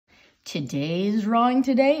Today's drawing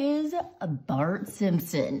today is Bart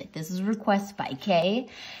Simpson. This is requested by Kay,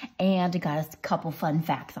 and I got us a couple fun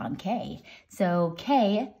facts on Kay. So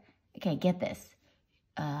Kay, okay, get this.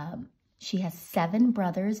 She has 7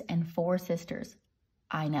 brothers and 4 sisters.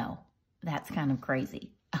 I know, that's kind of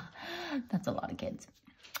crazy. That's a lot of kids.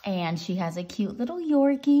 And she has a cute little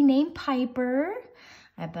Yorkie named Piper.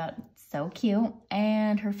 I bet so cute.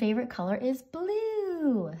 And her favorite color is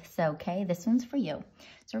blue. So, Kay, this one's for you.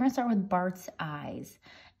 So we're gonna start with Bart's eyes.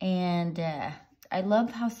 And I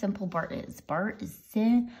love how simple Bart is. Bart is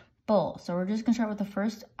simple. So we're just gonna start with the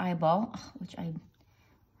first eyeball, which I'm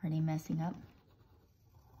already messing up.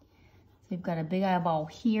 So we've got a big eyeball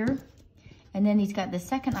here. And then he's got the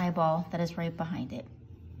second eyeball that is right behind it.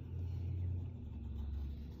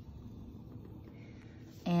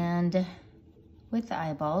 And with the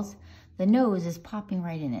eyeballs, the nose is popping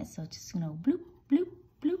right in it. So it's just gonna bloop, bloop,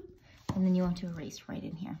 bloop. And then you want to erase right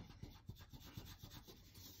in here.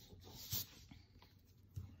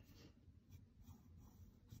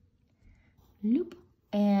 Loop.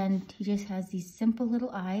 And he just has these simple little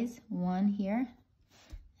eyes. One here,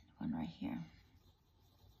 and one right here.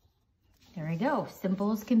 There we go,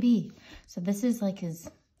 simple as can be. So this is like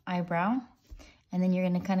his eyebrow. And then you're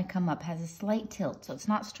gonna kind of come up, has a slight tilt. So it's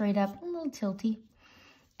not straight up, a little tilty.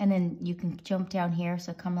 And then you can jump down here.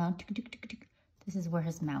 So come on, this is where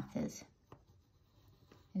his mouth is.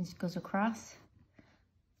 And it just goes across.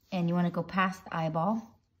 And you wanna go past the eyeball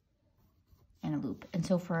and a loop. And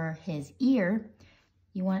so for his ear,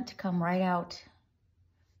 you want it to come right out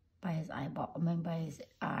by his eyeball, by his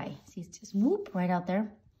eye. See, it's just whoop, right out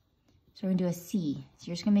there. So we're gonna do a C. So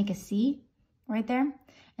you're just gonna make a C right there.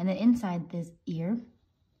 And then inside this ear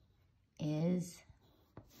is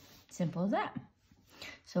simple as that.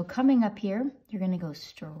 So coming up here, you're gonna go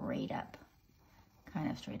straight up, kind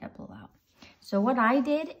of straight up a little out. So what I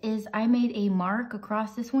did is I made a mark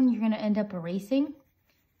across this one. You're gonna end up erasing,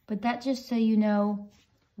 but that just so you know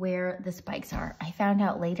where the spikes are. I found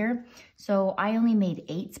out later. So I only made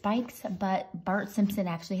 8 spikes, but Bart Simpson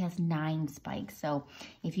actually has 9 spikes. So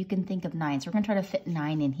if you can think of 9, so we're gonna try to fit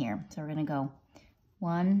 9 in here. So we're gonna go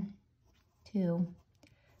 1, 2,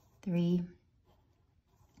 3,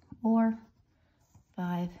 4,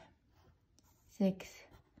 5, 6,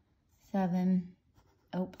 7.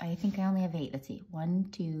 Oh, I think I only have 8. Let's see. 1,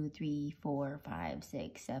 2, 3, 4, 5,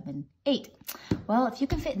 6, 7, 8. Well, if you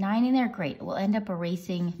can fit 9 in there, great. We'll end up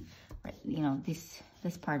erasing, you know, this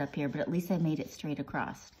part up here, but at least I made it straight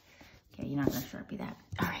across. Okay, you're not gonna Sharpie that.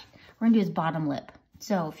 All right, we're gonna do his bottom lip.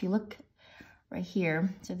 So if you look right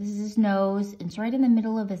here, so this is his nose, and it's right in the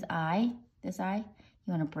middle of his eye, this eye.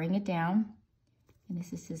 You wanna bring it down, and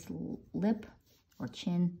this is his lip or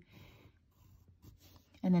chin.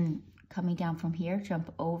 And then coming down from here,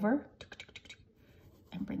 jump over,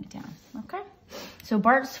 and bring it down, okay? So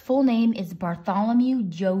Bart's full name is Bartholomew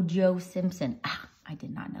Jojo Simpson. I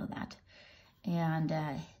did not know that. And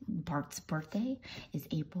Bart's birthday is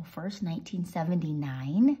April 1st,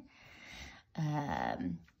 1979.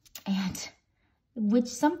 And which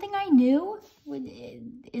something I knew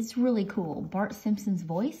is really cool. Bart Simpson's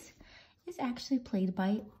voice is actually played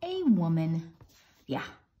by a woman. Yeah,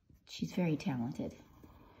 she's very talented.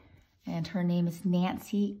 And her name is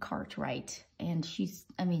Nancy Cartwright. And she's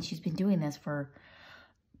been doing this for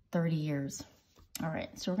 30 years. All right,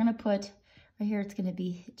 so we're gonna put, right here, it's gonna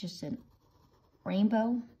be just a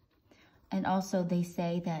rainbow. And also they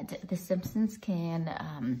say that the Simpsons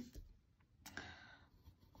can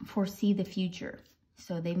foresee the future.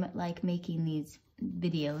 So they like making these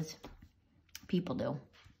videos, people do.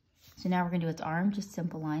 So now we're gonna do its arm, just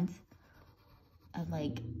simple lines of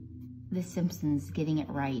like the Simpsons getting it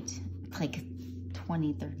right, like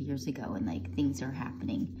 20, 30 years ago, and like things are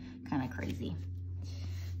happening, kind of crazy.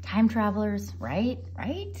 Time travelers, right?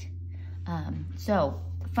 So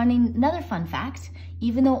another fun fact,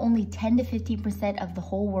 even though only 10 to 15% of the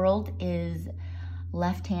whole world is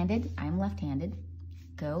left-handed, I'm left-handed.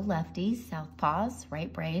 Go lefties, southpaws,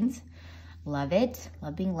 right brains. Love it.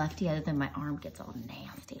 Love being lefty, other than my arm gets all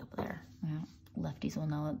nasty up there. Well, lefties will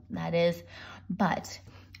know what that is. But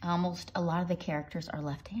almost a lot of the characters are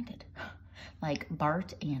left-handed, like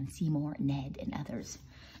Bart and Seymour, Ned, and others.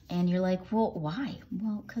 And you're like, well, why?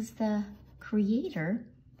 Well, because the creator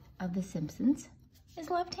of The Simpsons is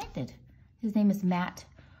left-handed. His name is Matt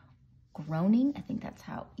Groening. I think that's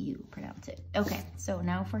how you pronounce it. Okay, so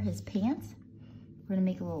now for his pants, we're gonna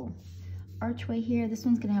make a little archway here. This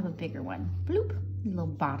one's gonna have a bigger one. Bloop, a little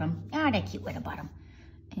bottom. That cute little bottom.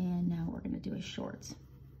 And now we're gonna do his shorts.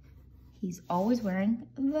 He's always wearing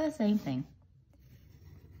the same thing.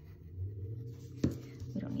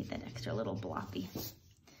 We don't need that extra little bloppy.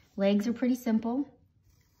 Legs are pretty simple.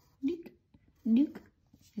 Nuke, nuke.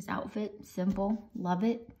 His outfit, simple, love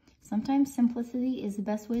it. Sometimes simplicity is the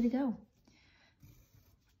best way to go.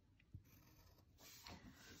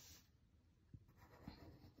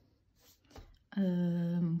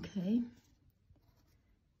 Okay.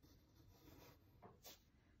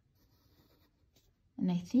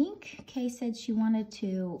 And I think Kay said she wanted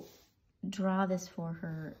to draw this for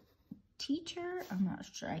her teacher. I'm not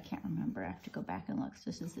sure. I can't remember. I have to go back and look.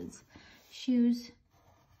 So this is his shoes.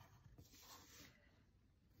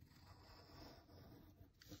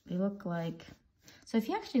 They look like, so if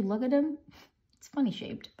you actually look at them, it's funny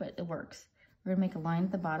shaped, but it works. We're gonna make a line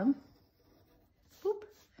at the bottom. Boop.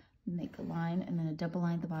 Make a line and then a double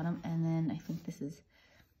line at the bottom. And then I think this is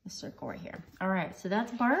a circle right here. All right, so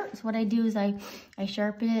that's Bart. So what I do is I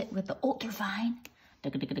sharpen it with the ultra fine.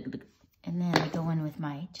 And then I go in with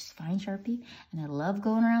my just fine Sharpie. And I love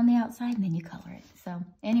going around the outside and then you color it. So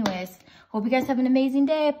anyways, hope you guys have an amazing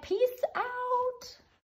day. Peace out.